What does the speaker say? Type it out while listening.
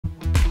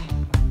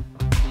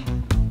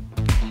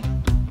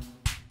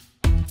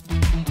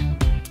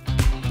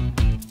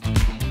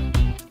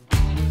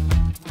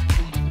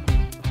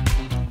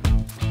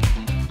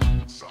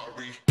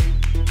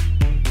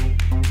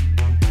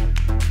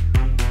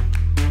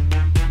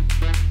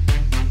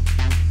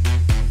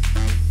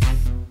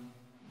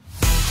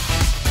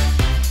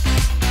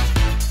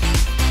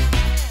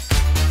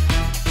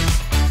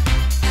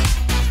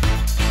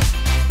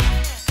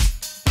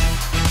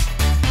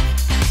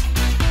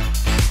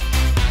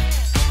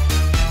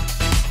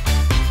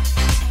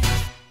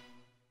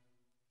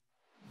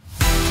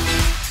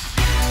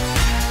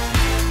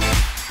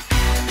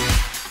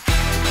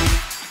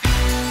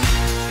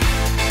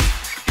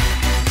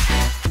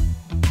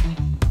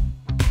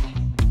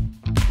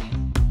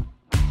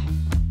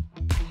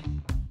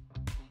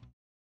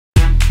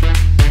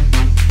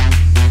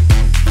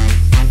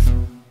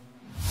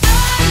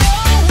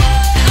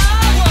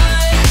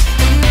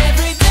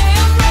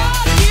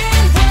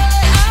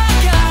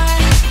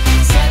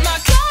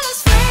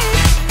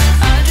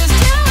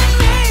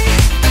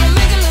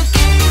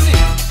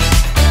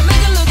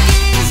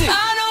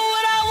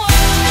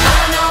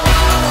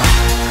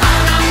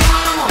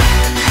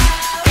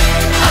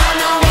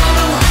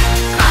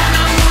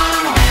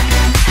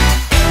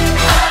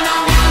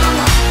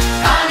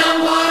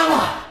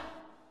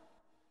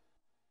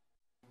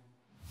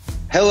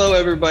Hello,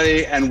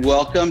 everybody, and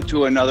welcome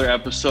to another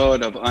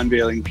episode of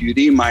Unveiling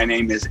Beauty. My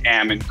name is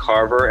Ammon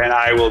Carver, and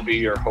I will be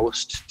your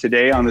host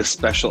today on this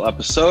special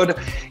episode.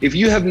 If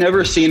you have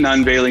never seen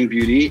Unveiling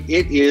Beauty,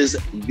 it is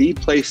the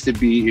place to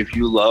be if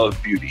you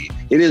love beauty.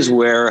 It is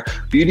where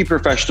beauty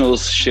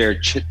professionals share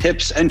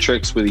tips and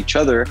tricks with each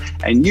other,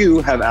 and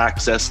you have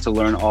access to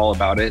learn all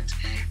about it.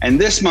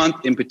 And this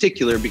month in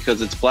particular,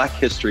 because it's Black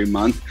History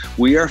Month,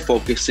 we are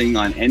focusing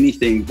on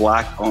anything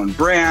Black-owned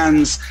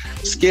brands,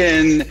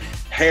 skin,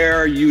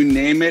 hair, you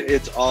name it.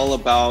 It's all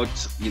about,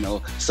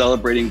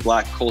 celebrating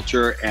Black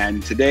culture.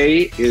 And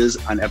today is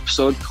an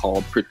episode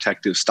called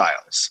Protective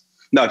Styles.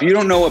 Now, if you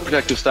don't know what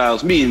protective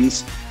styles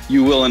means,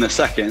 you will in a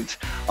second.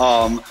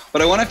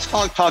 But I want to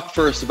talk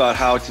first about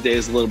how today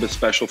is a little bit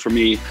special for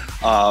me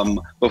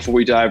before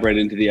we dive right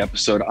into the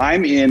episode.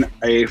 I'm in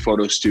a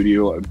photo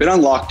studio. I've been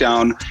on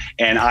lockdown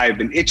and I've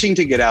been itching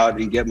to get out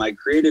and get my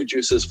creative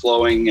juices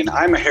flowing. And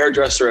I'm a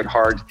hairdresser at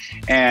heart.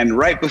 And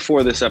right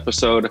before this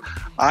episode,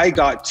 I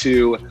got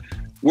to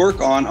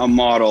work on a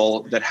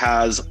model that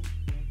has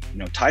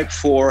type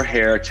 4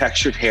 hair,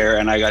 textured hair,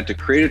 and I got to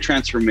create a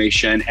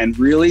transformation and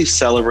really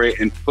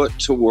celebrate and put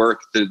to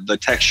work the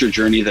texture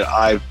journey that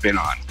I've been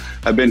on.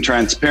 I've been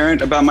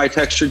transparent about my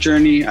texture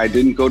journey. I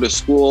didn't go to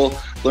school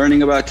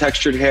learning about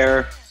textured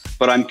hair,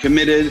 but I'm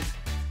committed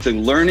to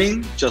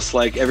learning just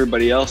like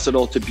everybody else at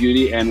Ulta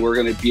Beauty, and we're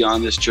gonna be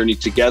on this journey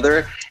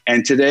together.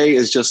 And today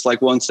is just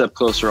like one step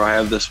closer. I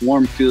have this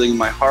warm feeling in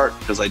my heart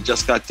because I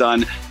just got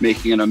done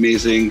making an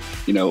amazing,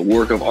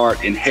 work of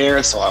art in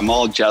hair. So I'm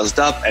all jazzed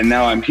up and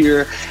now I'm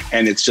here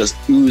and it's just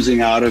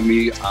oozing out of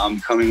me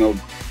coming over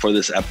for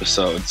this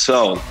episode.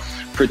 So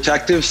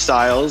protective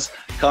styles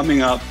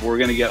coming up. We're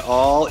gonna get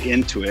all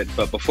into it.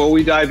 But before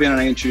we dive in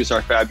and I introduce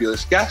our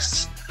fabulous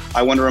guests,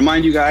 I wanna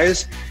remind you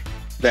guys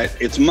that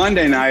it's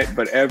Monday night,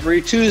 but every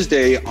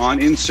Tuesday on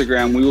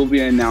Instagram, we will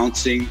be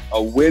announcing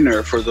a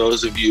winner for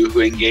those of you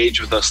who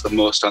engage with us the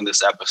most on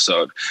this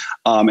episode.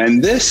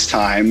 And this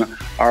time,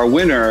 our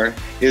winner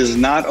is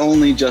not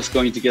only just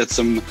going to get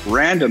some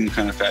random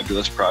kind of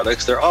fabulous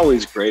products, they're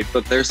always great,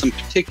 but there's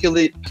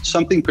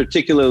something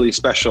particularly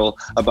special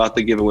about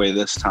the giveaway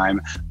this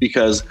time,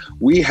 because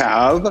we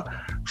have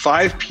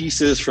 5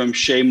 pieces from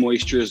Shea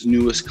Moisture's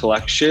newest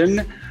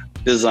collection,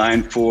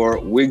 designed for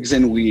wigs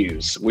and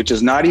weaves, which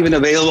is not even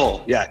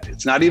available yet.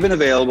 It's not even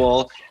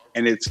available,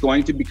 and it's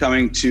going to be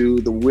coming to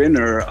the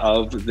winner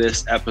of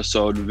this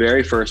episode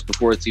very first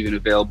before it's even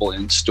available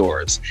in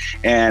stores.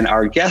 And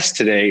our guest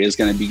today is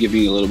going to be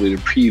giving you a little bit of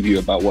preview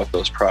about what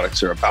those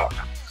products are about.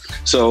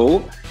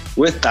 So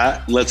with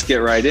that, let's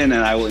get right in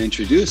and I will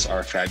introduce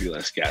our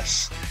fabulous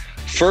guests.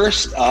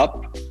 First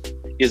up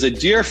is a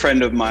dear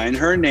friend of mine.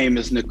 Her name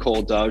is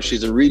Nicole Dove.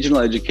 She's a regional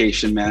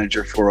education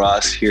manager for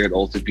us here at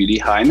Ulta Beauty.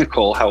 Hi,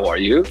 Nicole. How are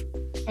you?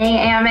 Hey,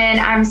 Ammon.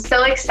 I'm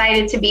so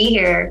excited to be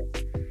here.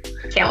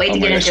 Can't wait to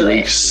get into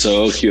it.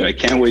 So cute. I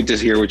can't wait to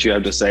hear what you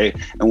have to say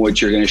and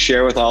what you're going to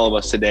share with all of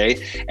us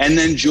today. And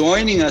then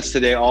joining us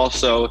today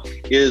also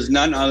is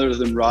none other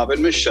than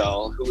Robyn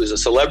Michele, who is a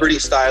celebrity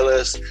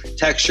stylist,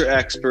 texture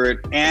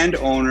expert, and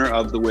owner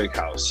of the Wig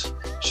House.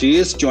 She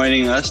is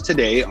joining us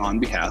today on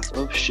behalf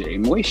of Shea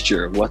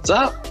Moisture. What's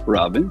up,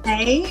 Robyn?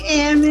 Hey,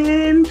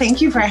 Ammon.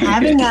 Thank you for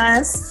having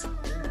us.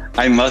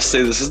 I must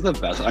say this is the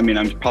best. I mean,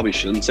 I probably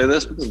shouldn't say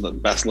this, but this is the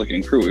best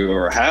looking crew we've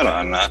ever had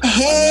on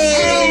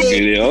Hey!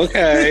 video.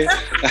 Okay.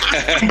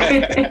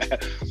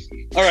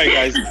 All right,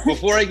 guys,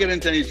 before I get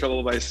into any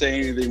trouble by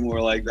saying anything more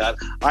like that,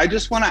 I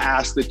just want to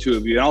ask the two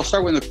of you, and I'll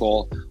start with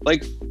Nicole,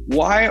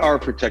 why are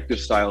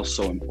protective styles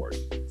so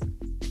important?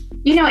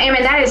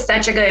 Ammon, that is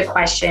such a good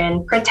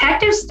question.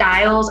 Protective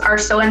styles are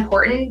so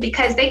important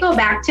because they go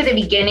back to the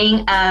beginning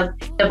of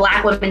the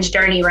Black woman's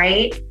journey,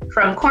 right?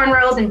 From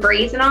cornrows and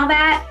braids and all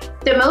that.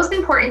 The most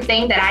important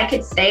thing that I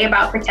could say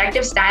about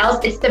protective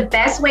styles, it's the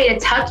best way to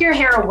tuck your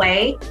hair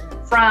away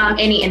from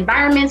any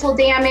environmental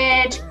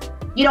damage.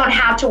 You don't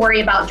have to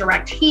worry about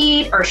direct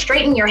heat or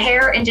straightening your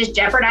hair and just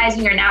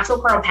jeopardizing your natural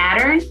curl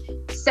pattern.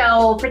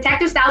 So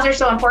protective styles are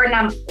so important.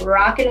 I'm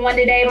rocking one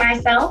today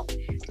myself.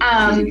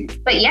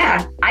 But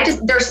yeah,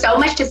 there's so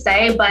much to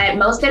say, but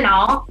most in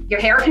all, your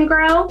hair can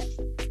grow,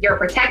 you're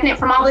protecting it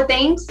from all the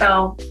things.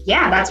 So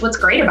yeah, that's what's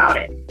great about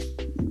it.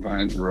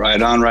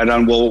 Right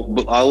on. Well,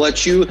 I'll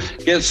let you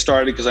get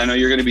started because I know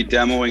you're going to be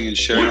demoing and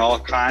sharing all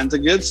kinds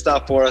of good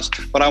stuff for us.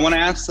 But I want to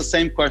ask the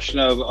same question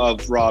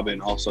of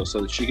Robyn also, so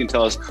that she can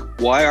tell us,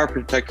 why are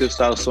protective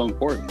styles so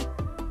important?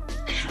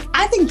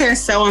 I think they're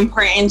so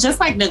important. Just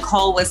like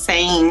Nicole was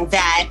saying,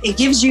 that it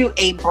gives you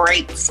a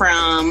break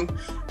from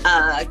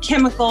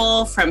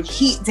chemical, from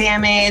heat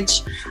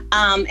damage.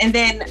 And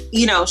then,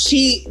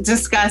 she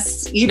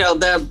discussed,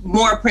 the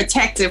more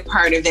protective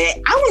part of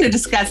it. I want to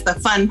discuss the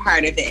fun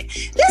part of it.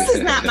 This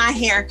is not my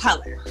hair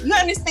color. You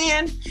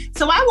understand?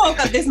 So I woke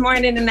up this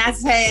morning and I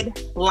said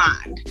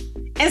blonde.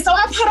 And so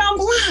I put on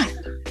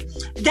blonde.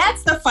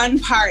 That's the fun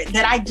part,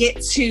 that I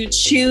get to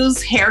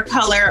choose hair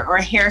color or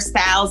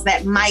hairstyles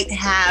that might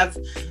have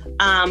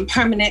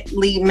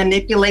permanently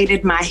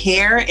manipulated my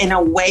hair in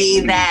a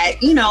way that,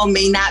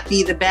 may not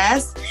be the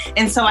best.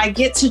 And so I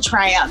get to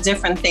try out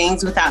different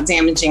things without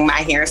damaging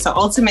my hair. So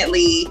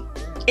ultimately,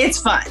 it's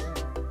fun.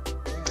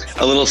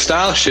 A little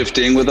style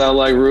shifting without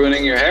like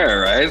ruining your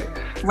hair, right?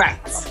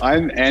 Right.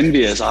 I'm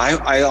envious.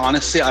 I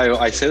honestly,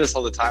 I say this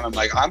all the time. I'm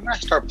like, I'm going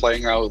to start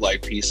playing around with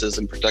like pieces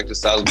and protective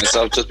styles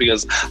myself just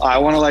because I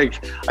want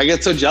to I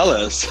get so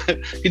jealous.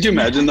 Could you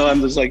imagine though?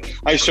 I'm just like,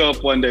 I show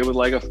up one day with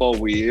like a full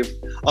weave.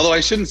 Although I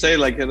shouldn't say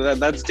like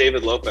that's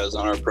David Lopez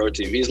on our pro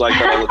team. He's like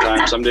that all the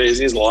time. Some days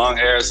he's long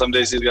hair. Some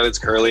days he's got his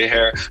curly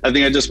hair. I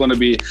think I want to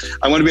be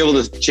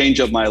able to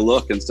change up my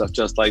look and stuff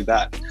just like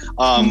that.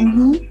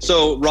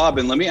 So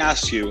Robyn, let me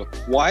ask you,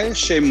 why is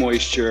Shea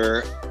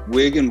Moisture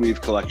wig and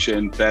weave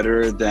collection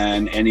better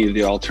than any of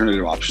the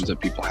alternative options that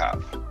people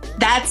have?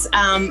 That's,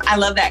 I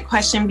love that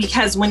question,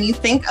 because when you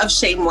think of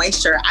Shea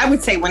Moisture, I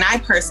would say when I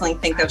personally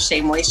think of Shea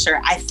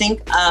Moisture, I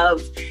think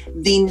of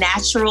the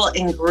natural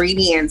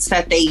ingredients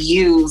that they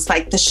use,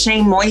 like the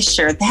Shea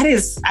Moisture. That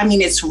is,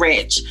 it's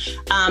rich.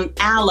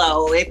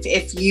 Aloe,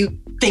 if you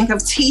think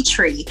of tea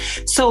tree.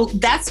 So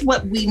that's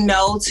what we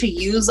know to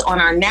use on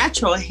our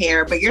natural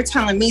hair, but you're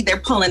telling me they're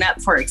pulling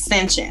up for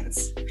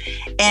extensions.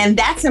 And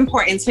that's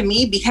important to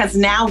me because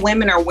now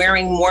women are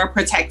wearing more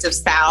protective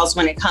styles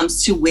when it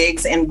comes to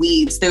wigs and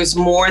weaves. There's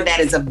more that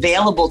is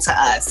available to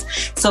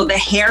us. So the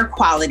hair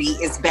quality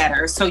is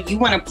better. So you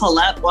want to pull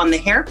up on the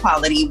hair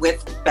quality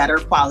with better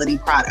quality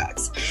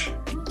products.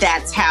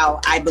 That's how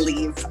I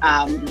believe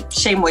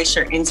Shea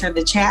Moisture entered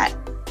the chat.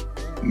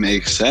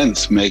 Makes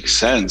sense.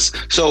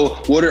 So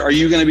what are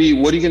you going to be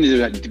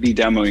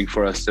demoing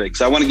for us today? Because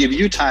I want to give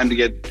you time to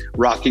get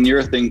rocking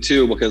your thing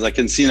too, because I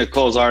can see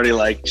Nicole's already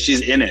like,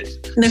 she's in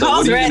it. Nicole's so what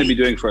are you ready. going to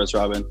be doing for us,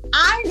 Robyn?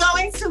 I'm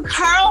going to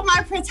curl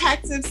my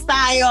protective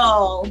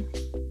style.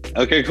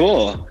 Okay,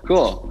 cool.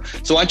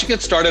 So why don't you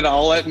get started?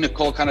 I'll let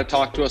Nicole kind of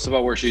talk to us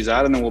about where she's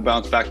at and then we'll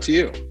bounce back to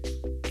you.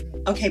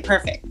 Okay,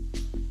 perfect.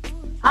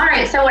 All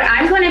right, so what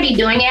I'm going to be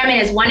doing, Ammon,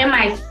 is one of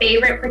my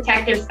favorite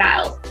protective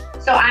styles.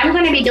 So I'm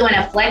going to be doing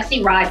a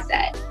flexi rod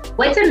set.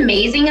 What's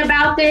amazing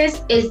about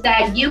this is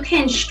that you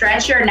can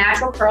stretch your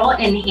natural curl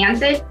and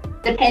enhance it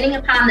depending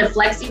upon the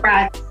flexi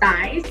rod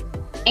size,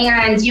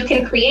 and you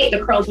can create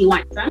the curls you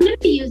want. So I'm going to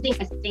be using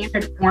a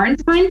standard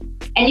orange one,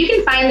 and you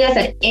can find this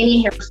at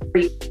any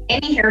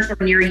hair store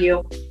near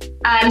you.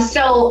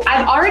 So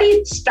I've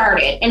already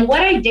started, and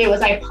what I did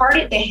was I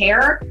parted the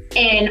hair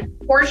in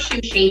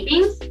horseshoe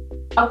shapings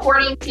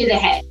according to the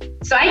head.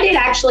 So I did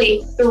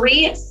actually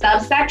 3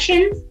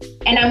 subsections,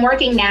 and I'm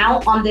working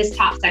now on this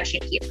top section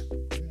here.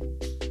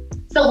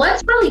 So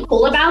what's really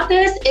cool about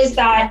this is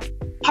that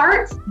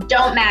parts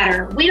don't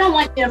matter. We don't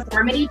want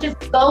uniformity.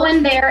 Just go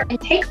in there and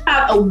take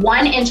about a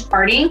 1-inch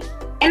parting.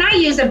 And I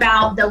use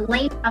about the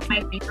length of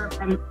my finger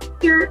from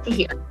here to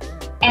here.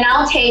 And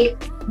I'll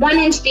take 1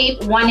 inch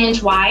deep, 1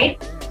 inch wide,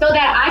 so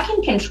that I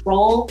can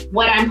control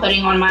what I'm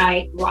putting on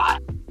my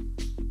rod.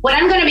 What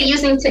I'm going to be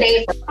using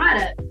today for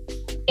product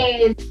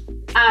is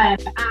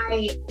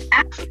I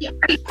actually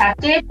already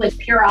tested with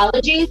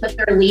Pureology with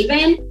their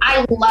leave-in.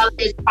 I love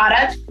this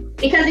product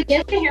because it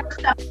gives the hair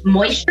stuff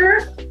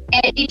moisture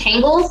and it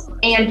detangles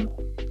and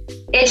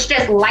it's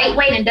just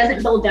lightweight and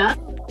doesn't build up.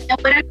 And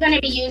what I'm going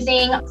to be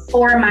using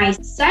for my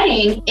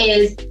setting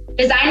is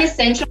Design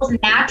Essentials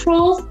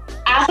Naturals,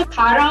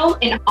 Avocado,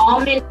 and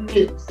Almond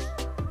Mousse.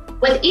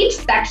 With each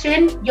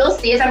section, you'll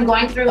see as I'm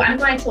going through, I'm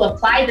going to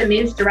apply the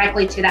mousse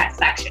directly to that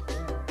section.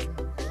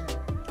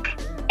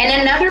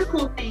 And another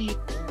cool thing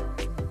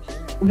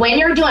when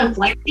you're doing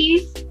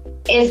flexies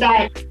is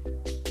that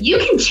you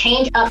can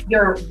change up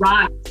your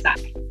rod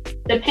size.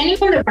 Depending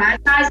on the rod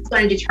size is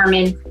going to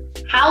determine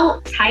how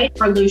tight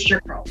or loose your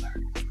curls are.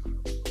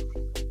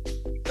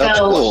 That's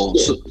cool.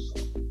 So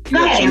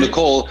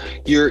Nicole,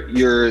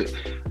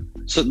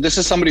 so this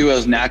is somebody who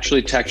has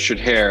naturally textured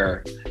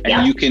hair,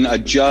 and you can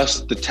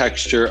adjust the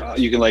texture.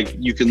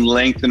 You can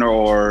lengthen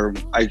or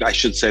I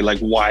should say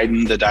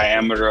widen the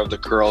diameter of the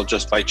curl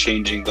just by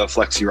changing the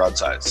flexi rod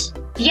size.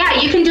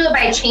 Yeah, you can do it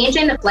by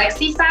changing the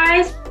flexi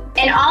size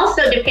and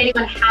also depending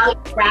on how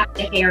you wrap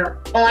the hair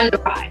on the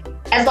rod.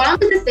 As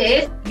long as this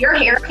is, your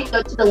hair can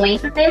go to the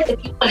length of this.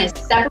 If you want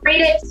to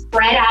separate it,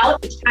 spread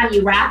out each time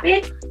you wrap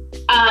it,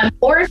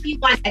 or if you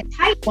want a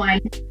tight one,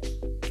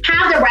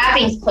 have the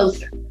wrappings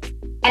closer.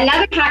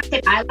 Another hack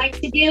tip I like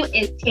to do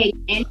is take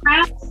end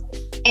wraps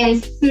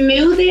and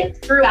smooth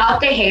it throughout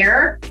the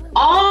hair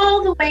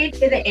all the way to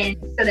the end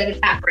so that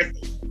it's not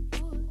frizzy.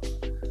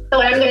 So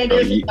what I'm going to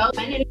do is just go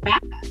in and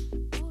wrap up.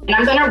 And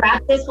I'm going to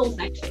wrap this whole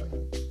section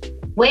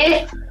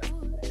with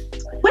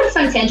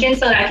some tension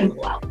so that I can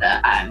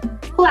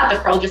pull out the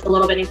curl just a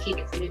little bit and keep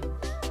it smooth.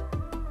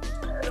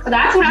 So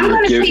that's what I'm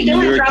going to be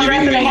doing throughout the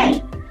rest of the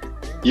head.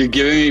 You're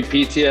giving me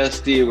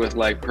PTSD with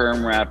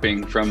perm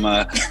wrapping from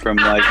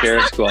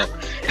hair school.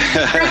 For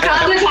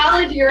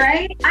cosmetology,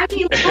 right? I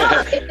mean,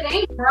 look, if it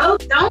ain't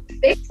broke, don't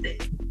fix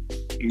it.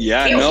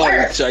 Yeah,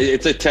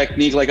 it's a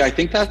technique. I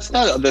think that's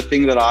not the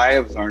thing that I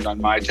have learned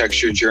on my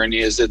texture journey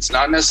is it's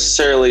not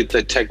necessarily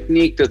the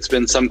technique that's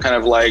been some kind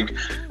of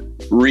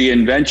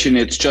reinvention.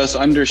 It's just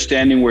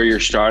understanding where you're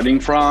starting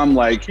from.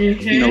 Like,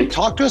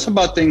 talk to us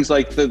about things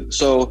like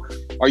so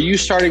are you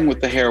starting with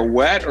the hair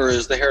wet, or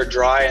is the hair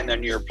dry and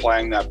then you're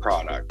applying that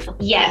product?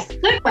 Yes,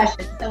 good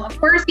question. So of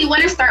course you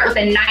want to start with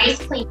a nice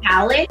clean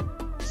palette.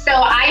 So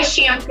I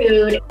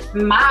shampooed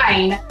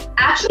mine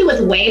actually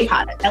with whey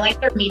product. I like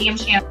their medium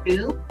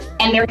shampoo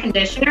and their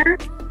conditioner.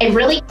 It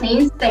really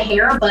cleans the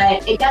hair,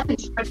 but it doesn't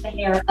strip the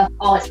hair of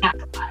all its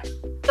natural products.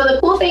 So the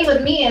cool thing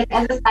with me is,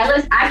 as a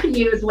stylist, I can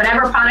use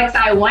whatever products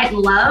I want and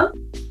love.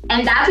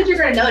 And that's what you're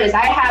going to notice.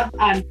 I have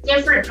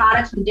different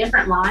products from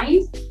different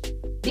lines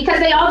because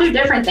they all do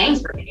different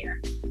things for the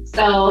hair.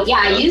 So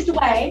yeah, I used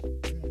whey,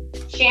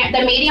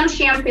 the medium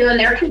shampoo and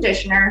their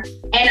conditioner,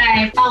 and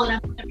I followed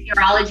up with the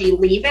Pureology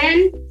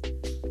leave-in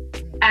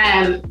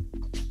to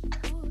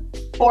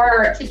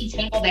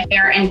detangle the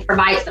hair and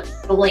provide some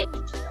slick.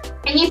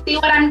 Can you see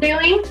what I'm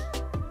doing?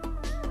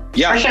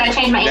 Yeah. Or should I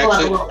change my angle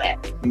up a little bit?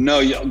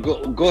 No,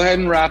 go ahead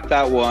and wrap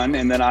that one,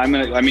 and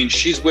then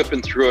she's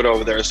whipping through it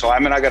over there. So I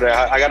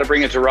gotta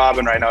bring it to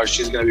Robyn right now.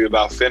 She's gonna be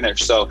about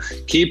finished. So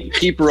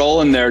keep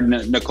rolling there,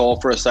 Nicole,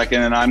 for a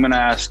second, and I'm gonna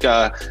ask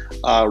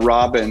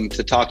Robyn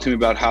to talk to me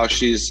about how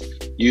she's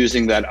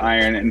using that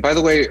iron. And by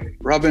the way,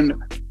 Robyn,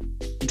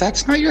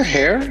 that's not your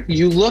hair.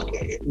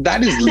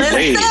 That is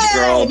laid,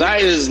 girl.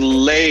 That is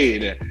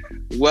laid.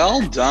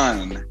 Well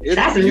done.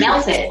 That's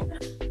melted.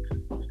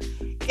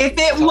 If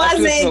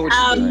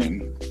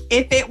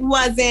it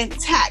wasn't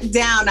tacked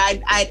down,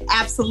 I'd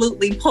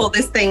absolutely pull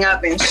this thing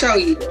up and show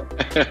you.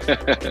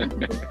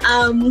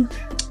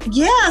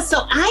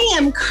 So I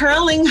am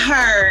curling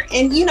her,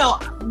 and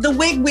the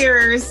wig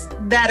wearers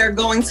that are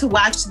going to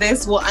watch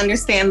this will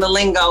understand the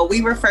lingo.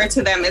 We refer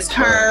to them as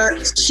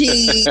her,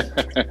 she,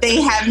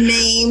 they have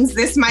names.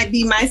 This might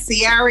be my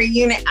Sierra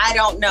unit. I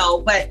don't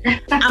know, but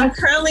I'm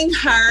curling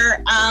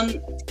her.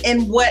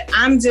 And what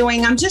I'm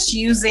doing, I'm just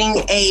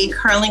using a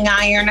curling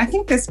iron. I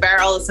think this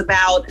barrel is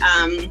about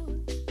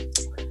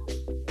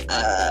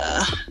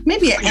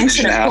maybe an inch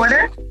and a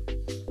quarter.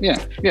 Yeah.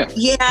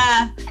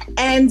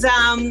 And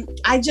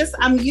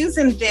I'm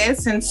using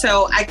this, and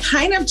so I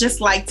kind of just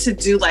like to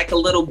do like a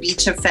little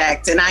beach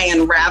effect, and I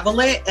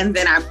unravel it and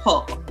then I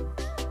pull.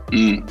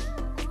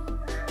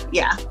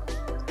 Yeah.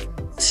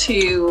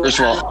 First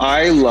of all,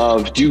 I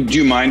love. Do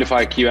you mind if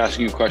I keep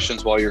asking you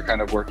questions while you're kind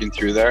of working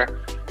through there?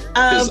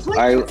 Is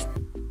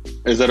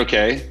that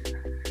okay?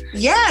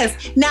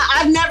 Yes. Now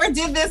I've never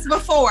did this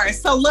before,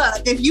 so look,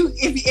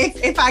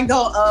 if I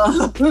go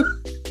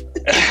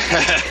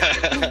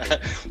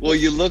well,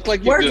 you look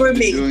like you're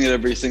doing it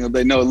every single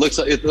day. No, it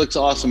looks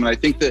awesome, and I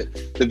think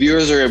that the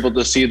viewers are able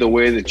to see the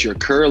way that you're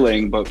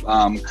curling. But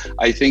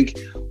I think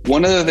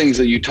one of the things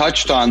that you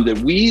touched on that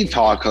we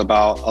talk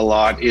about a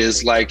lot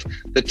is like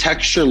the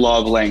texture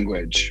love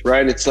language,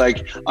 right? It's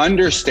like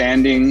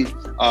understanding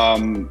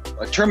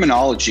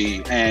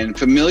terminology and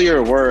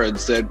familiar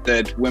words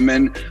that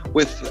women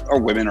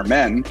or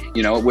men,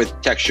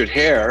 with textured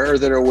hair or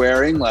that are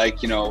wearing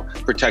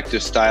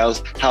protective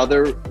styles, how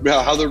they're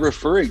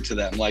referring to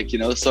them,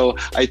 so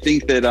I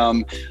think that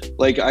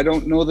I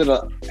don't know that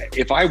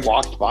if I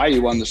walked by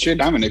you on the street,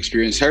 I'm an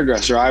experienced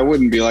hairdresser, I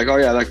wouldn't be like, oh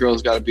yeah, that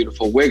girl's got a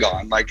beautiful wig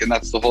on, and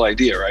that's the whole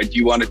idea, right?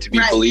 You want it to be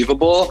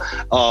believable,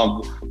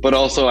 but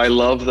also I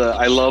love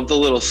the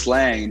little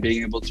slang,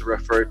 being able to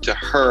refer to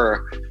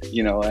her,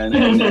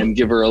 and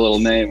give her a little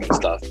name and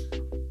stuff.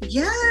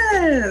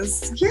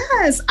 Yes.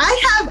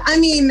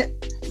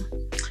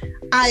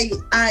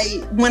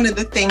 One of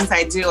the things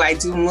I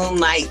do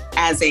moonlight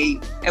as a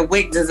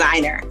wig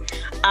designer.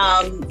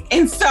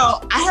 And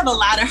so I have a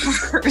lot of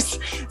hers.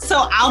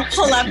 So I'll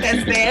pull up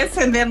as this,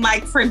 and then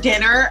for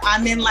dinner,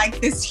 I'm in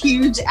this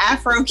huge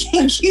Afro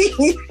kinky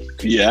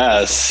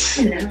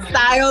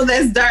style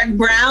that's dark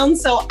brown.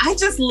 So I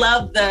just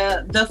love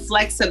the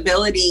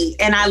flexibility,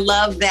 and I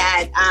love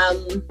that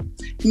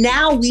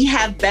now we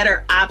have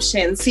better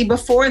options. See,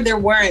 before there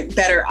weren't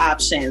better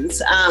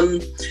options.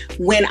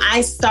 When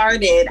I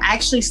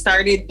actually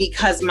started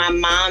because my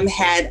mom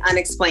had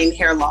unexplained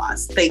hair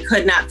loss. They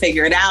could not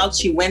figure it out.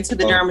 She went to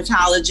the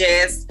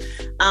dermatologist.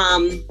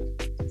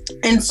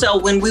 And so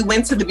when we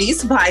went to the beauty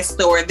supply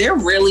store, there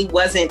really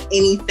wasn't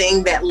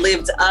anything that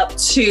lived up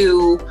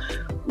to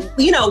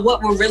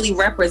what will really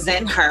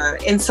represent her.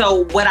 And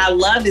so what I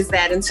love is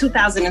that in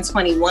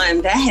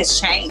 2021, that has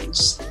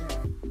changed.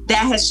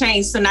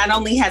 So not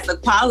only has the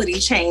quality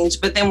changed,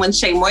 but then when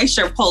Shea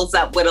Moisture pulls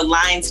up with a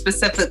line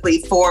specifically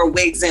for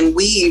wigs and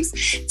weaves,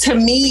 to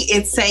me,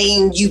 it's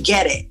saying you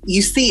get it.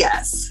 You see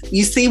us.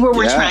 You see where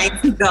we're trying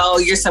to go.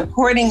 You're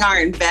supporting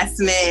our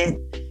investment,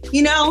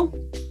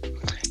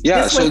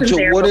 Yeah. So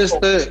what is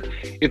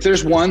if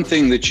there's one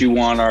thing that you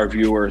want our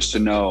viewers to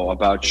know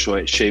about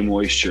Shea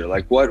Moisture,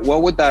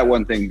 what would that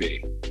one thing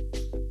be?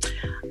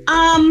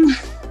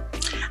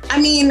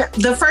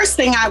 The first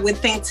thing I would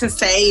think to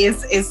say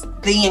is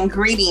the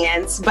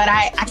ingredients, but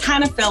I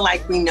kind of feel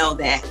like we know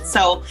that.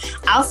 So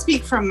I'll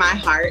speak from my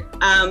heart.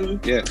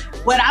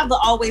 What I've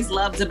always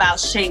loved about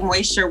Shea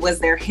Moisture was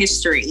their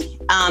history.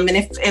 And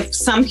if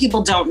some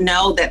people don't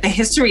know that the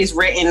history is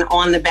written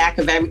on the back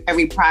of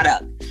every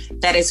product.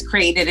 that is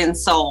created and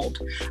sold.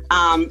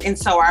 And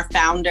so our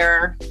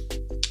founder,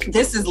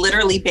 this is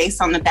literally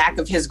based on the back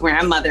of his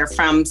grandmother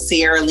from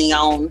Sierra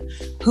Leone,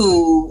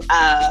 who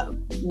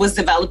was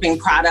developing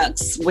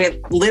products with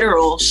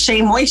literal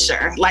shea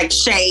moisture, like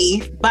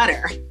shea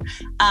butter.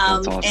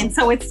 Awesome. And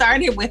so it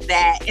started with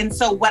that. And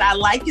so what I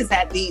like is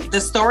that the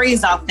story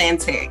is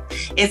authentic.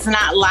 It's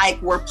not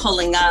like we're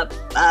pulling up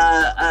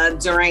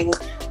during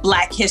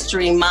Black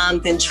History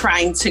Month and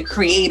trying to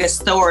create a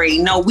story.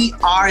 No, we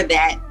are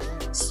that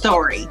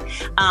story.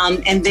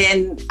 And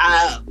then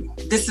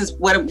this is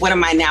what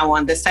am I now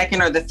on, the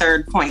second or the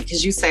third point?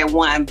 Because you said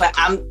one, but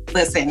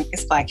listen,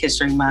 it's Black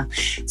History Month.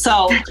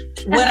 So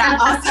what I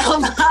also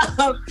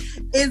love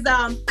is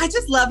I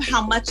just love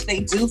how much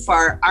they do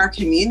for our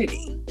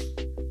community.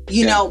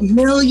 You know,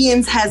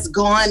 millions has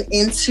gone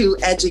into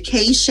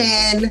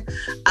education,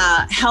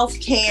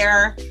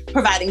 healthcare,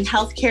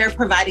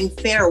 providing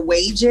fair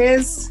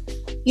wages,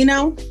 you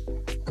know?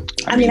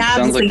 I mean,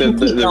 sounds like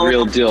the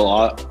real deal,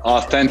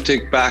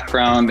 authentic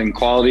background and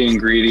quality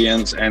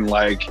ingredients, and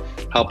like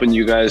helping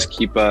you guys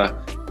keep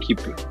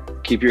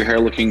your hair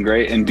looking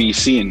great and be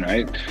seen,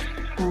 right?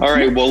 Mm-hmm. All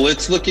right, well,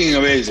 it's looking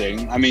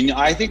amazing. I mean,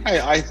 I think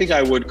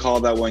I would call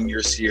that one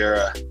your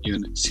Sierra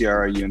unit.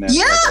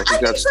 Yeah, I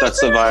think that's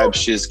the vibe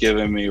she's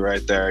giving me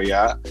right there.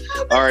 Yeah.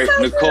 All right,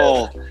 so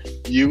Nicole,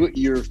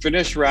 you're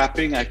finished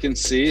wrapping, I can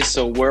see.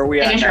 So where are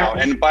we at now?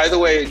 And by the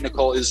way,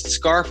 Nicole, is the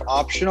scarf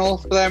optional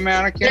for that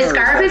mannequin? The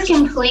scarf is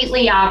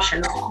completely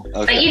optional.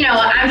 Okay. But you know,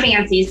 I'm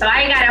fancy, so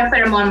I gotta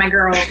put them on my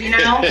girls, you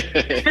know?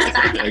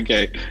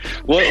 Okay.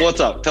 What's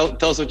up? Tell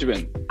us what you've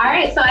been. All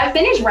right, so I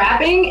finished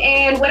wrapping,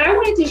 and what I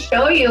wanted to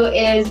show you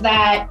is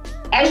that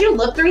as you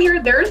look through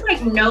here, there's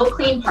like no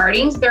clean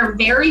partings. They're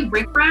very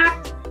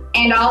brick-wrapped.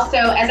 And also,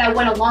 as I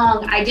went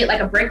along, I did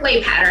like a brick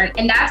lay pattern,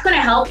 and that's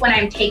gonna help when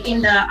I'm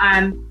taking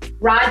the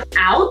rods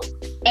out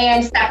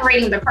and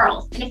separating the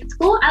curls. And if it's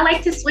cool, I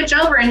like to switch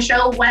over and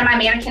show one of my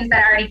mannequins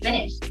that I already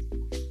finished.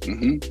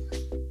 Mm-hmm.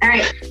 All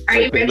right,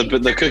 are you ready?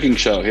 The cooking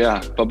show,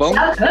 yeah. Ba-boom.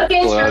 Oh,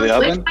 cooking show,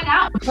 switch one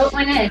out and put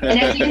one in. And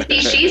as you can see,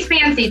 she's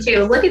fancy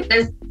too. Look at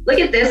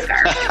this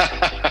scarf.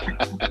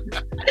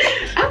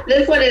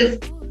 This one is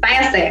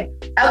fancy.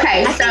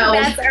 Okay, I think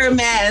that's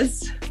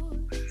Hermes.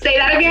 Say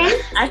that again?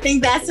 I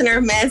think that's an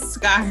Hermes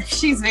scarf.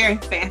 She's very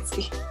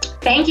fancy.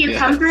 Thank you. Yeah.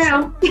 Come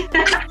through.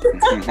 That's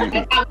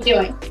how we're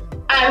doing.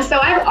 So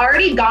I've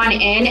already gone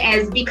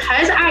in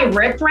because I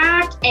rip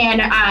wrapped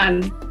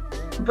and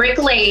brick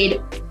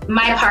laid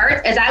my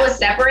parts as I was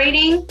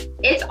separating.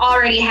 It's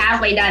already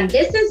halfway done.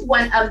 This is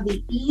one of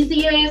the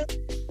easiest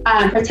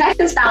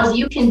protective styles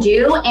you can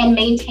do and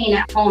maintain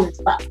at home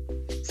as well.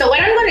 So what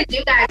I'm going to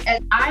do, guys, as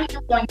I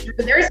am going through,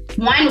 there's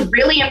one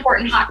really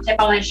important hot tip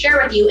I want to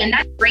share with you, and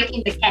that's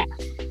breaking the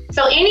cast.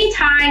 So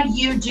anytime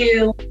you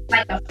do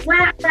like a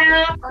flat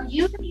wrap or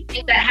use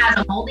anything that has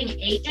a molding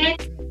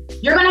agent,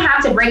 you're going to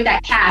have to break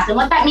that cast. And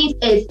what that means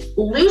is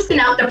loosen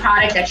up the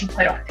product that you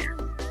put on there.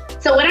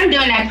 So what I'm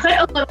doing, I put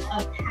a little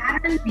of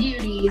Pattern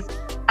Beauty's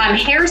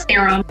hair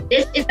serum.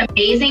 This is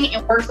amazing.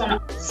 It works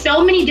on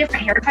so many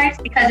different hair types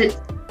because it's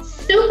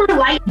super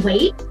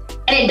lightweight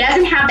and it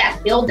doesn't have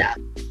that buildup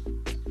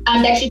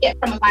that you get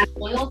from a lot of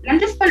oils. And I'm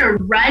just going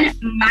to run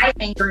my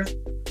fingers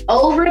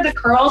over the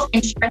curls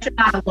and stretch them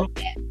out a little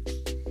bit.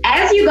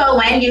 As you go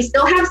in, you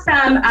still have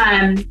some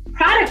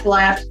product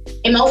left.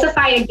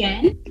 Emulsify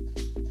again.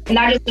 And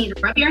that just means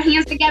rub your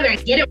hands together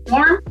and get it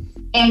warm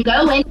and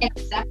go in and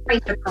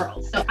separate the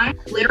curls. So I'm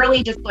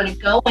literally just going to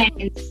go in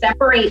and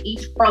separate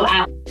each curl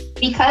out.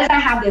 Because I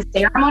have this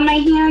serum on my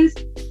hands,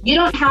 you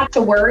don't have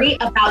to worry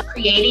about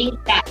creating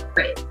that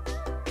frizz.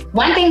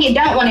 One thing you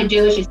don't want to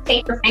do is just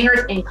take your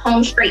fingers and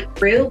comb straight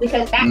through,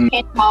 because that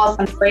can cause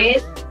some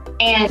frizz,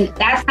 and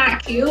that's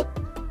not cute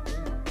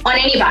on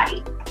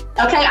anybody.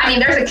 Okay, I mean,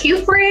 there's a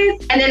cute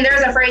frizz, and then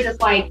there's a frizz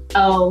that's like,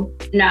 oh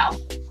no.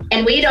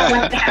 And we don't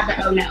want to have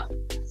the oh no.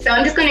 So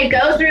I'm just going to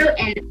go through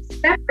and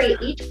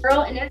separate each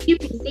curl, and as you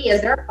can see,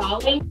 as they're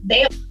falling,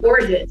 they are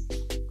gorgeous.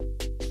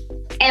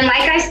 And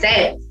like I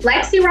said,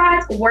 Flexi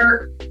rods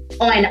work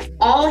on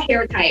all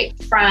hair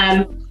types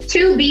from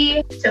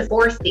 2B to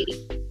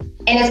 4C.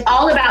 And it's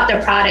all about the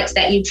products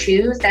that you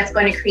choose that's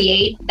going to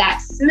create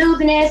that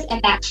smoothness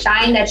and that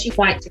shine that you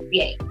want to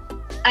create.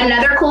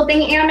 Another cool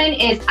thing, Ammon,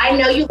 is I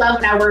know you love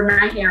when I wear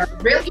my hair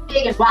really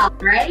big and wild,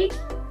 right?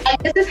 And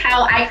this is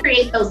how I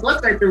create those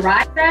looks, or through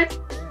rod sets.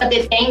 But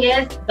the thing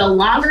is, the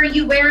longer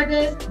you wear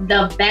this,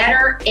 the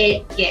better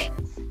it gets.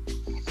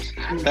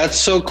 That's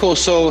so cool.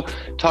 So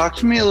talk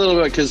to me a little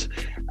bit, because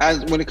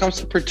when it comes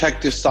to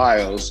protective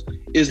styles,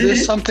 is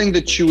this something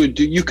that you would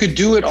do? You could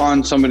do it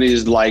on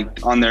somebody's,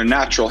 like, on their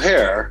natural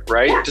hair,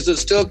 right? Yeah. Does it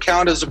still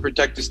count as a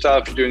protective style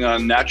if you're doing it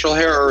on natural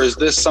hair? Or is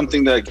this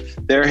something that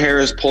their hair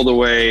is pulled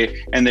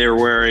away and they're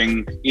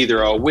wearing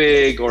either a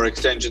wig or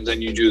extensions,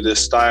 and you do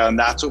this style and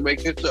that's what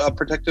makes it a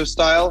protective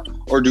style?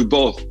 Or do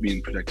both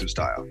mean protective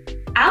style?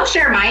 I'll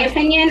share my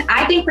opinion.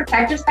 I think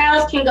protective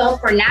styles can go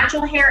for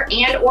natural hair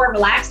and or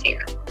relaxed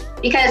hair.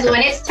 Because when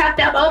it's tucked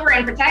up over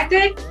and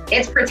protected,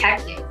 it's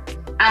protected.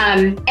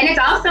 And it's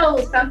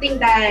also something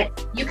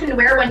that you can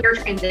wear when you're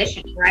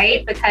transitioning,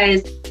 right?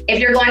 Because if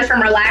you're going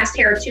from relaxed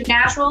hair to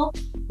natural,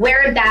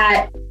 where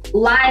that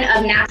line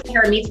of natural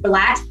hair meets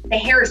relaxed, the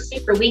hair is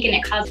super weak and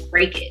it causes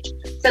breakage.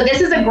 So this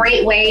is a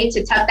great way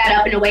to tuck that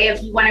up in a way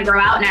if you want to grow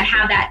out and not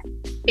have that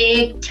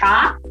big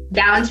chop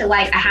down to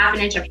like a half an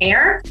inch of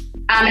hair,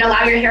 and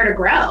allow your hair to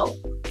grow.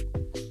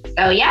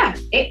 So yeah.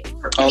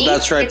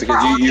 That's right,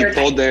 because you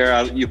pulled the hair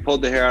out. You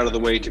pulled the hair out of the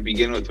way to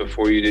begin with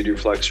before you did your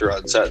flexor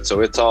on set. So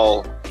it's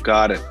all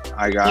got it.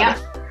 I got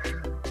it.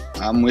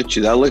 I'm with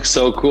you. That looks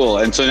so cool.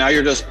 And so now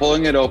you're just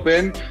pulling it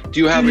open.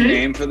 Do you have a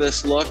name for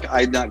this look?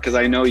 Because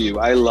I know you.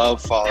 I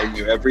love following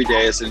you. Every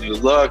day is a new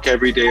look.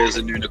 Every day is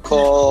a new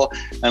Nicole.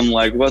 I'm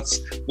like,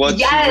 what's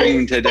she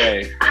bringing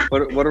today?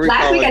 What are we calling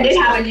Last week I did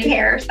have a new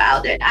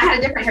hairstyle. I had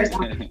a different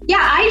hairstyle.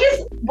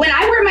 When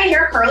I wear my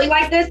hair curly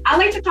like this, I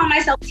like to call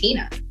myself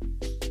Tina.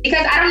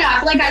 Because I don't know, I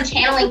feel like I'm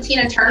channeling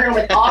Tina Turner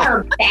with all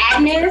her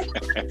badness.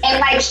 And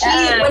like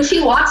when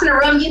she walks in a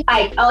room, you're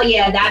like, oh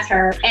yeah, that's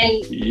her.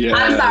 And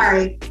I'm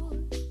sorry.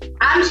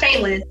 I'm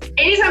shameless.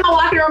 Anytime I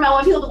walk in a room, I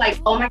want people to be like,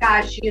 oh my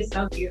God, she is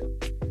so cute.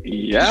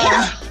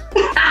 Yeah.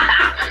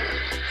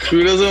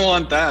 Who doesn't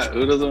want that?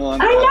 Who doesn't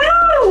want that? I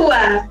know.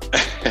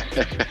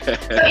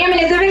 So Ammon,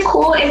 is it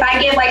cool if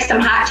I give like some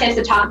hot tips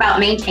to talk about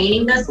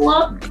maintaining this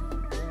look?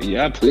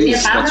 Yeah,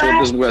 please. That's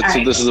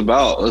what this is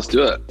about. Let's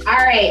do it. All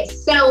right.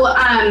 So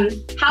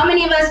how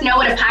many of us know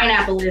what a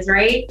pineapple is,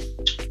 right?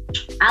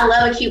 I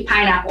love a cute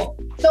pineapple.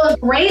 So a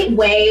great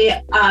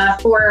way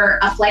for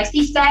a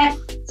flexi set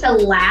to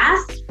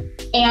last,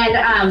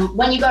 and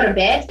when you go to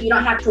bed, so you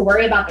don't have to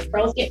worry about the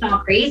curls getting all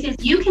crazy, is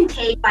you can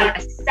take like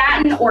a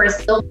satin or a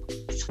silk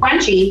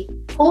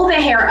scrunchie, pull the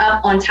hair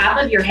up on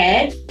top of your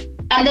head,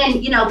 and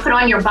then, put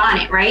on your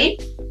bonnet, right?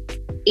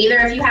 Either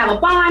if you have a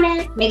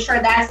bonnet, make sure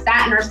that's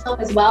satin or silk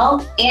as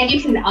well. And you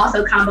can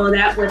also combo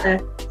that with a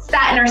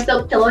satin or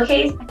silk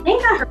pillowcase. I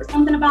think I heard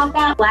something about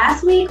that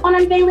last week on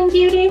Unveiling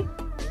Beauty.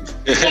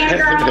 But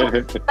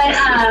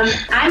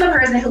I'm a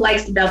person who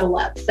likes to double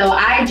up. So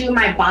I do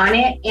my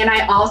bonnet, and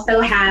I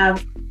also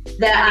have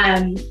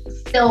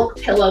the silk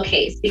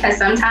pillowcase, because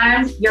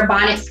sometimes your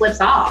bonnet slips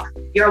off.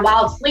 You're a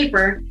wild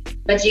sleeper,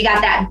 but you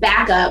got that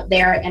backup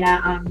there in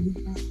a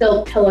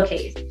silk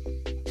pillowcase.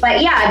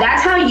 But yeah,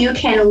 that's how you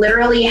can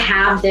literally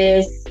have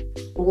this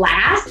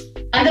last.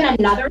 And then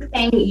another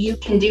thing you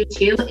can do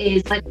too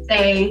is, let's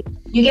say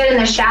you get in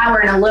the shower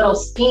and a little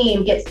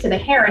steam gets to the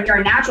hair and you're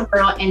a natural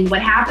girl, and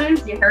what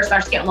happens? Your hair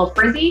starts getting a little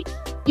frizzy.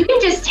 You can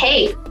just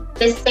take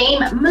the same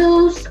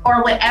mousse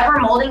or whatever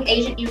molding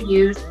agent you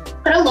use,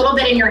 put a little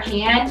bit in your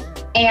hand,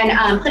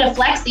 and put a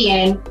flexi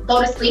in,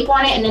 go to sleep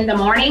on it, and in the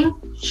morning,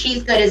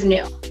 she's good as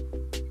new.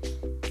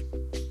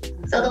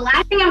 So the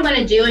last thing I'm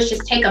gonna do is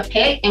just take a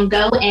pick and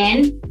go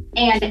in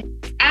and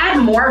add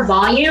more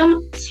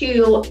volume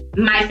to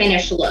my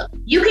finished look.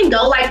 You can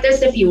go like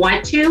this if you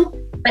want to,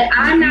 but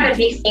I'm not a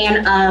big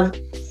fan of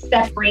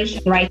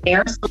separation right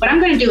there. So what I'm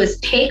gonna do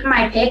is take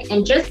my pick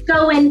and just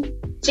go in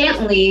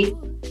gently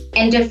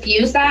and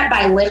diffuse that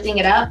by lifting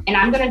it up. And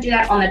I'm gonna do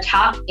that on the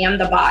top and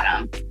the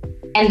bottom.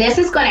 And this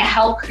is gonna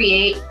help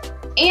create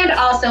and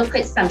also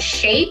put some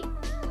shape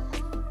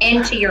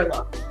into your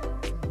look.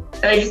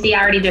 So as you see,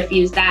 I already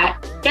diffused that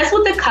just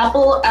with a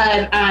couple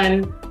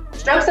of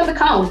strokes of the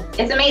comb.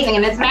 It's amazing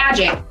and it's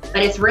magic, but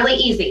it's really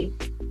easy.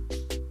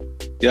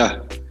 Yeah.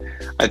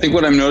 I think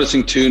what I'm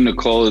noticing too,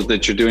 Nicole, is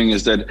that you're doing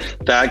is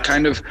that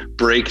kind of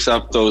breaks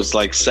up those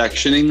like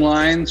sectioning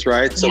lines,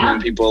 right? So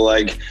when people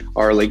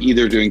are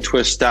either doing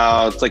twist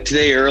outs, like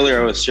today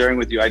earlier I was sharing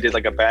with you, I did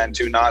like a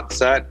Bantu knot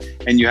set,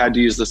 and you had to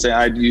use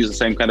I'd use the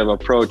same kind of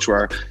approach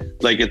where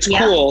it's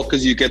cool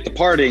because you get the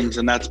partings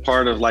and that's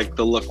part of like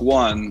the look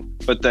one,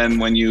 but then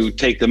when you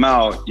take them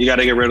out, you got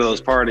to get rid of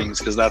those partings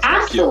because that's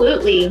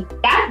absolutely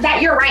that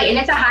you're right. And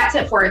it's a hot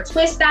tip for a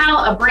twist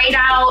out, a braid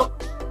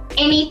out,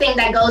 anything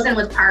that goes in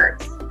with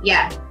parts.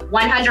 Yeah,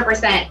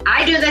 100%.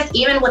 I do this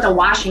even with a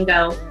wash and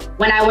go.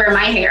 When I wear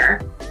my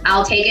hair,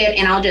 I'll take it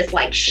and I'll just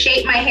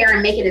shape my hair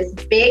and make it as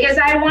big as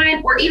I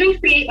want, or even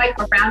create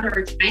a round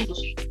or triangle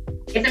shape.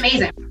 It's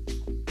amazing.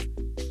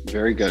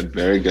 Very good.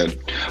 Very good.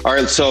 All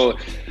right. So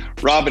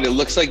Robyn, it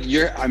looks like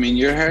your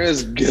hair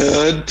is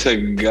good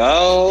to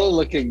go.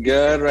 Looking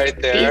good right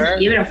there. It's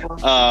beautiful.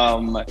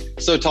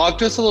 So talk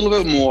to us a little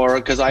bit more,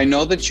 because I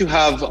know that you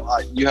have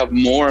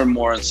more and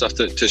more and stuff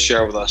to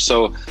share with us.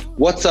 So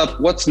what's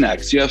up? What's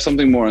next? You have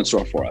something more in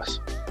store for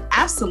us.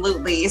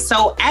 Absolutely.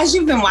 So as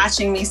you've been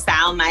watching me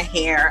style my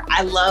hair,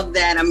 I love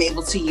that I'm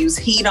able to use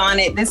heat on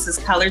it. This is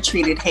color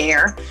treated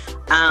hair.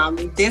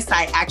 This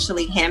I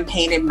actually hand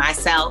painted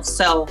myself.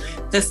 So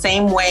the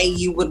same way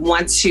you would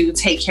want to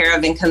take care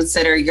of and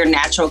consider your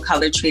natural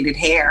color treated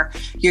hair,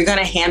 you're going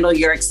to handle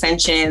your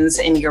extensions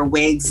and your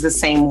wigs the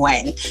same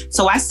way.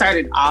 So I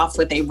started off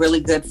with a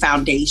really good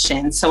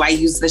foundation. So I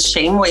use the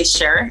Shea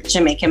Moisture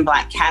Jamaican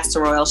Black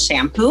Castor Oil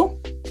Shampoo.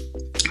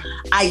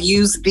 I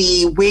use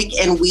the Wig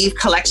and Weave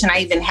collection. I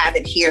even have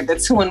it here, the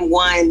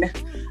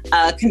 2-in-1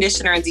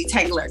 conditioner and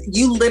detangler,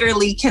 you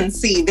literally can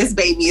see this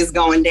baby is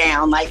going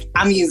down. Like,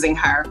 I'm using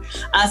her.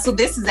 So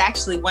this is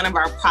actually one of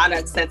our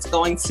products that's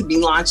going to be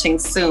launching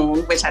soon,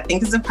 which I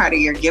think is a part of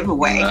your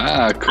giveaway.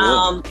 Ah,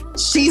 cool.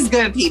 She's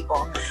good,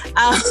 people.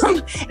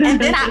 And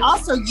then I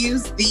also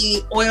use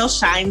the oil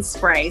shine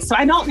spray. So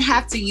I don't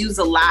have to use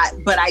a lot,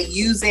 but I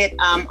use it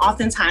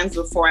oftentimes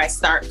before I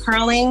start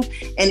curling,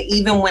 and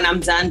even when I'm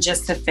done,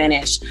 just to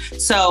finish.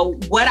 So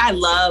what I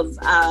love,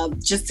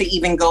 just to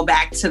even go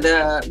back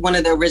to one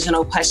of the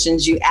original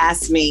questions you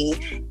asked me,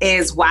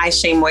 is why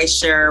Shea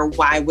Moisture,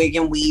 why wig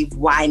and weave,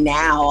 why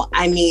now?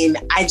 I mean,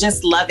 I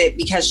just love it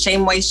because Shea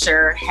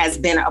Moisture has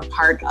been a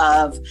part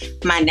of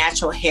my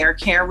natural hair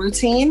care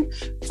routine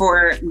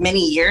for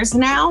many years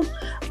now.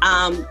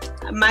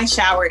 My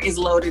shower is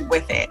loaded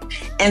with it.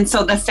 And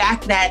so the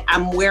fact that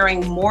I'm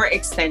wearing more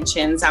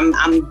extensions, I'm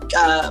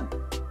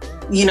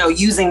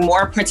using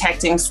more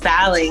protecting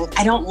styling,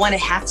 I don't want to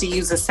have to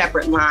use a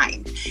separate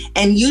line.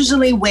 And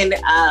usually when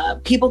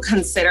people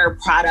consider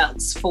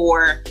products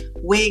for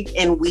wig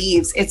and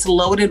weaves, it's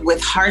loaded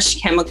with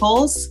harsh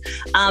chemicals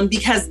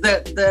because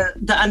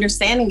the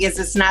understanding is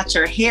it's not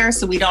your hair,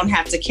 so we don't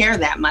have to care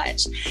that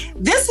much.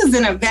 This is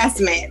an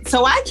investment,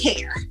 so I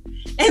care.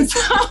 And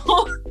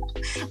so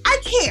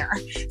I care.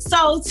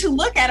 So to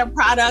look at a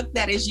product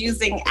that is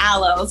using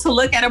aloe, to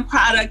look at a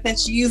product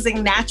that's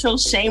using natural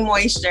Shea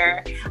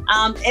Moisture,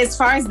 as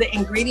far as the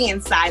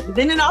ingredient side, but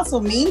then it also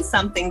means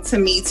something to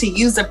me to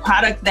use a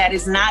product that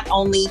is not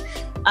only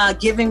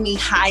giving me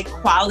high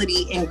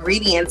quality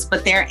ingredients,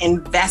 but they're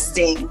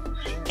investing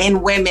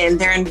in women.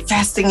 They're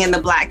investing in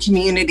the Black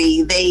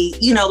community. They,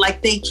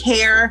 they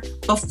care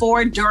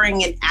before,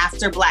 during, and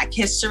after Black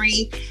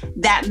history.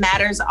 That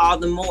matters all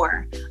the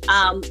more.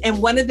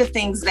 And one of the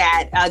things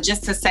that,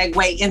 just to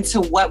segue into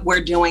what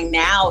we're doing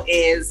now,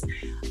 is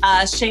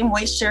Shea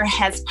Moisture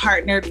has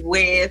partnered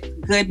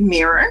with Good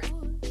Mirror,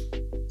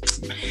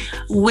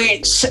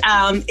 which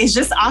is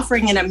just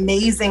offering an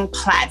amazing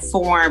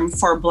platform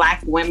for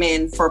Black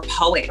women, for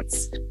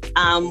poets.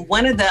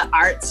 One of the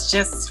arts,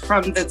 just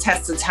from the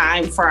test of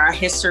time for our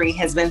history,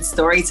 has been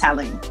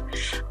storytelling.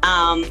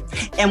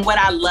 And what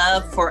I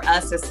love for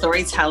us as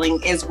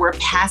storytelling is we're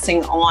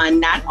passing on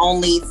not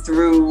only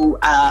through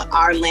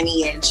our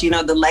lineage,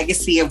 the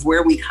legacy of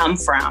where we come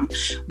from,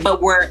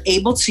 but we're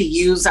able to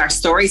use our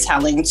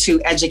storytelling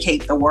to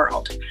educate the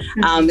world.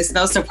 It's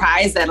no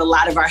surprise that a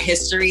lot of our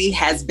history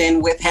has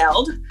been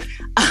withheld.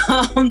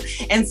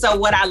 And so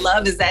what I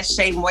love is that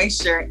Shea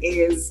Moisture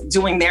is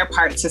doing their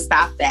part to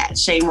stop that.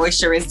 Shea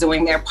Moisture is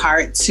doing their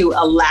part to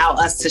allow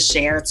us to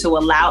share, to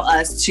allow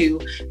us to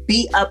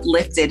be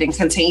uplifted and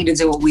continue to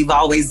do what we've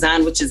always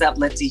done, which is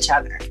uplift each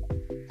other.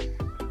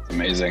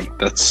 Amazing.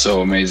 That's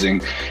so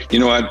amazing. You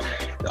know what?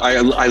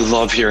 I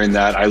love hearing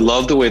that. I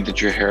love the way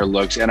that your hair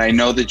looks. And I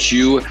know that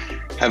you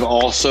have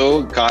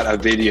also got a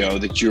video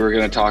that you were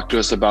going to talk to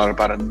us about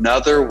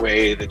another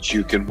way that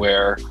you can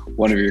wear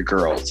one of your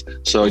girls.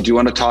 So do you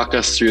want to talk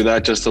us through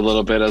that just a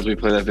little bit as we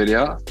play that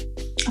video?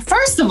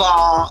 First of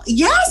all,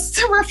 yes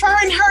to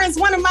referring her as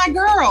one of my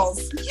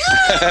girls.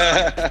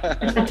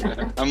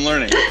 Yes. I'm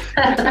learning.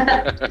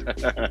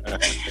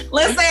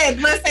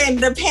 Listen,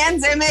 the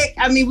pandemic,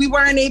 we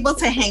weren't able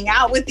to hang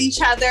out with each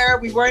other.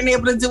 We weren't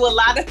able to do a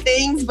lot of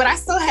things, but I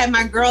still had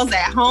my girls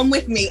at home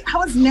with me. I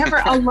was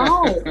never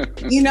alone,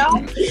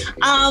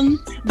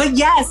 But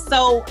yes,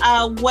 so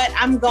what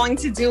I'm going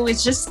to do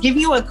is just give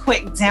you a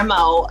quick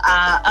demo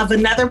of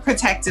another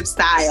protective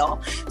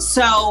style.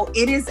 So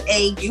it is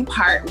a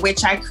U-part,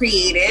 which I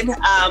created.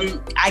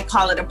 I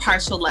call it a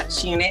partial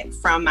luxe unit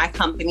from my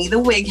company, The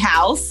Wig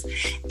House.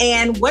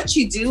 And what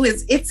you do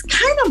is it's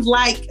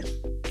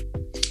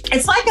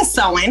like a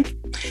sew-in.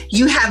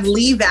 You have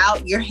leave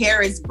out, your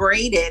hair is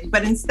braided,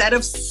 but instead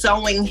of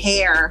sewing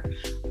hair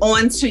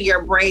onto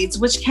your braids,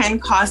 which can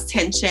cause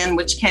tension,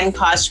 which can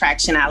cause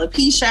traction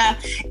alopecia,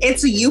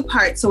 it's a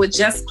U-part, so it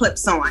just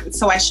clips on.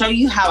 So I show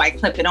you how I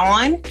clip it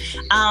on.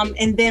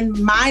 And then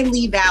my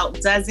leave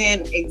out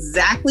doesn't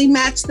exactly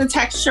match the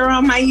texture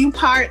on my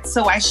U-part.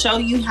 So I show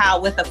you how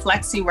with a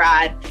flexi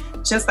rod,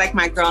 just like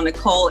my girl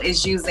Nicole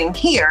is using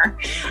here,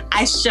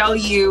 I show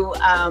you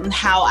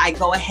how I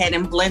go ahead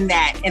and blend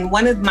that. And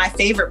one of my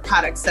favorite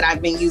products that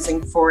I've been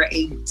using for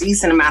a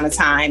decent amount of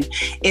time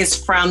is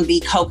from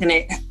the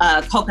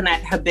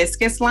coconut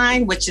hibiscus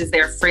line, which is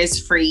their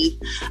frizz-free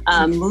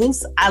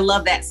mousse. I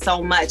love that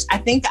so much. I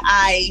think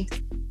I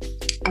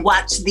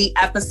watched the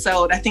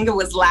episode, I think it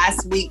was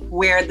last week,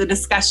 where the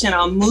discussion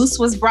on mousse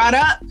was brought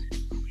up.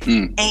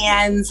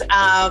 And,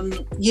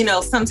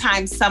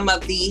 sometimes some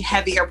of the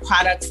heavier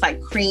products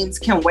like creams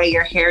can weigh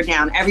your hair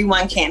down.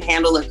 Everyone can't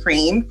handle a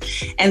cream.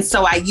 And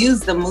so I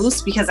use the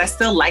mousse because I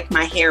still like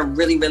my hair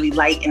really, really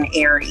light and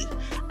airy.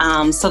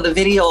 So the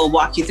video will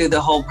walk you through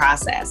the whole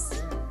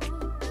process.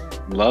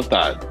 Love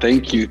that.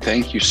 Thank you.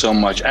 Thank you so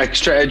much.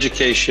 Extra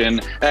education,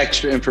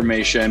 extra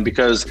information,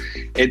 because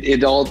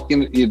it all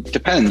it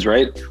depends,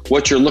 right?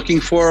 What you're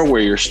looking for,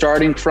 where you're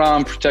starting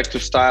from.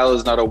 Protective style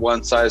is not a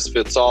one size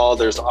fits all.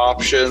 There's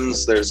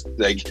options. There's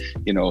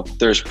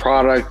there's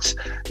products.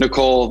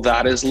 Nicole,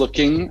 that is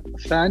looking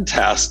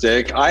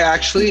fantastic.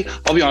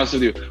 I'll be honest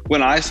with you.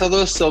 When I saw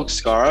those silk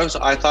scarves,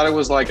 I thought it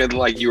was like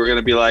you were going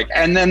to be like,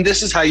 and then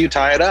this is how you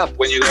tie it up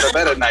when you go to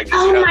bed at night.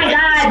 Oh my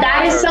God,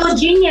 that is so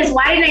genius.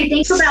 Why didn't I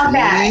think about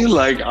that?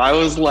 Like, I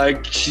was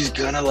like, she's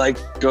gonna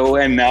go,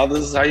 and now this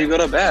is how you go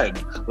to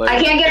bed. Like,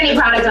 I can't get any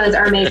products on this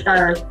Hermes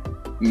scarf.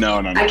 No.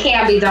 I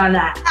can't be doing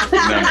that. No.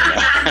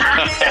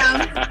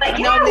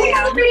 Look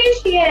how pretty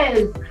she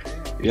is.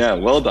 Yeah,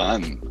 well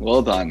done.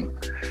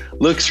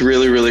 Looks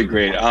really, really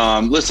great.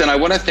 Listen, I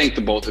want to thank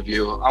the both of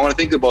you.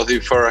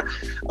 For,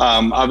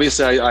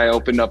 obviously I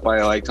opened up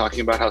by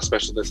talking about how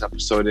special this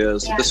episode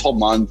is. Yeah. This whole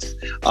month,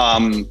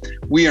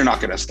 we are not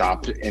going to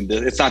stop. And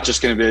it's not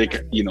just going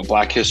to be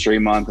Black History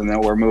Month and then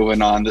we're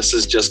moving on. This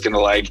is just going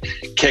to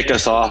kick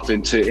us off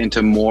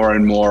into more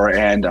and more.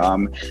 And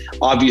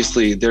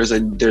obviously there's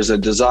a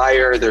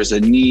desire, there's a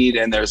need,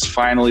 and there's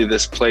finally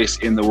this place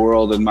in the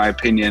world, in my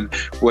opinion,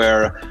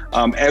 where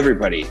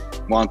everybody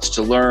wants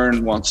to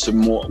learn, wants to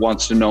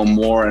know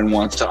more, and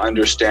wants to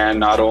understand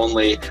not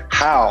only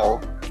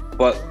how,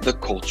 but the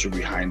culture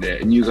behind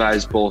it. And you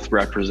guys both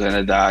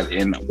represented that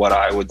in what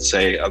I would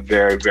say a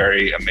very,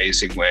 very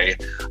amazing way.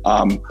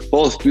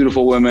 Both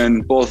beautiful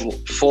women,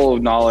 both full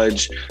of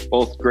knowledge,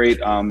 both great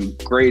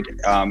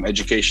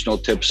educational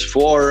tips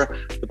for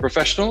the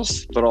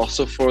professionals, but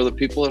also for the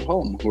people at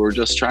home who are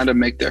just trying to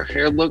make their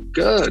hair look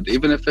good,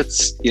 even if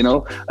it's,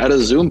 at a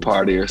Zoom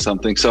party or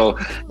something. So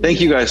thank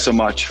you guys so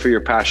much for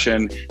your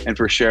passion and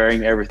for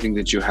sharing everything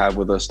that you have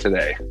with us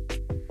today.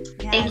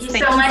 Thank you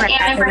so much,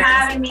 Ammon, for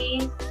having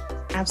me.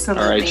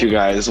 Absolutely. All right, you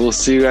guys. We'll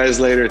see you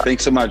guys later.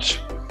 Thanks so much.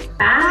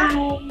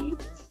 Bye.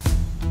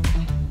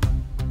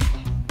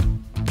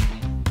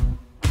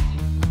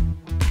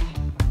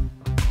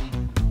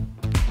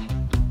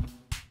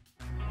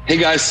 Hey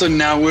guys, so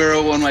now we're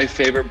at one of my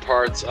favorite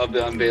parts of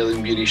the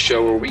Unveiling Beauty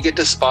show, where we get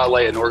to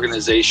spotlight an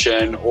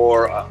organization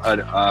or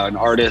an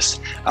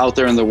artist out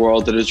there in the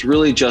world that is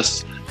really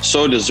just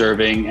so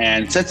deserving.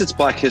 And since it's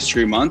Black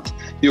History Month,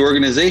 the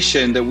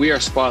organization that we are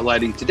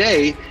spotlighting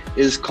today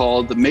is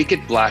called the Make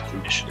It Black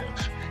Initiative.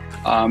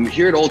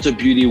 Here at Ulta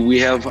Beauty, we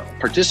have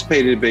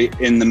participated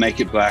in the Make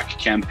It Black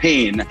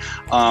campaign.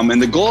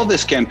 And the goal of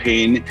this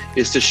campaign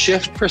is to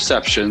shift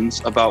perceptions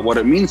about what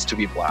it means to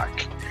be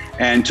Black,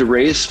 and to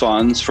raise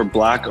funds for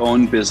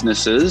Black-owned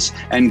businesses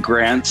and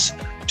grants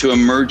to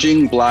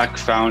emerging Black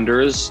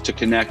founders to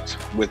connect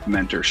with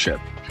mentorship.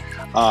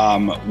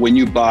 When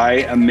you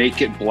buy a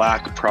Make It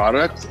Black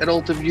product at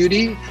Ulta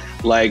Beauty,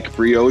 like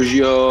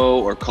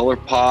Briogeo or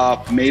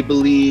ColourPop,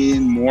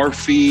 Maybelline,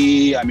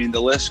 Morphe,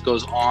 the list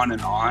goes on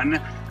and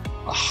on,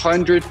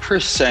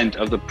 100%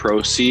 of the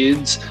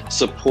proceeds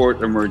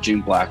support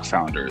emerging Black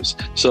founders.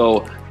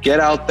 So get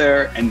out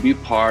there and be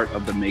part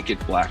of the Make It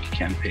Black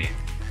campaign.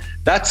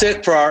 That's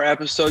it for our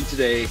episode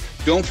today.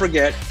 Don't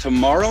forget,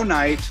 tomorrow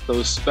night,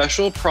 those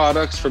special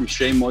products from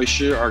Shea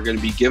Moisture are going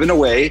to be given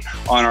away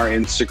on our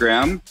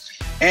Instagram.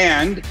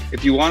 And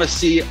if you want to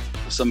see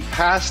some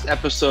past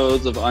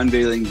episodes of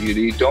Unveiling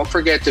Beauty, don't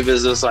forget to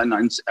visit us on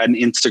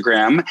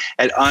Instagram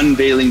at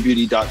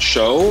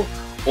unveilingbeauty.show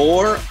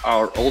or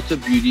our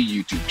Ulta Beauty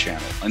YouTube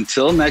channel.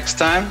 Until next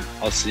time,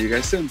 I'll see you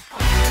guys soon.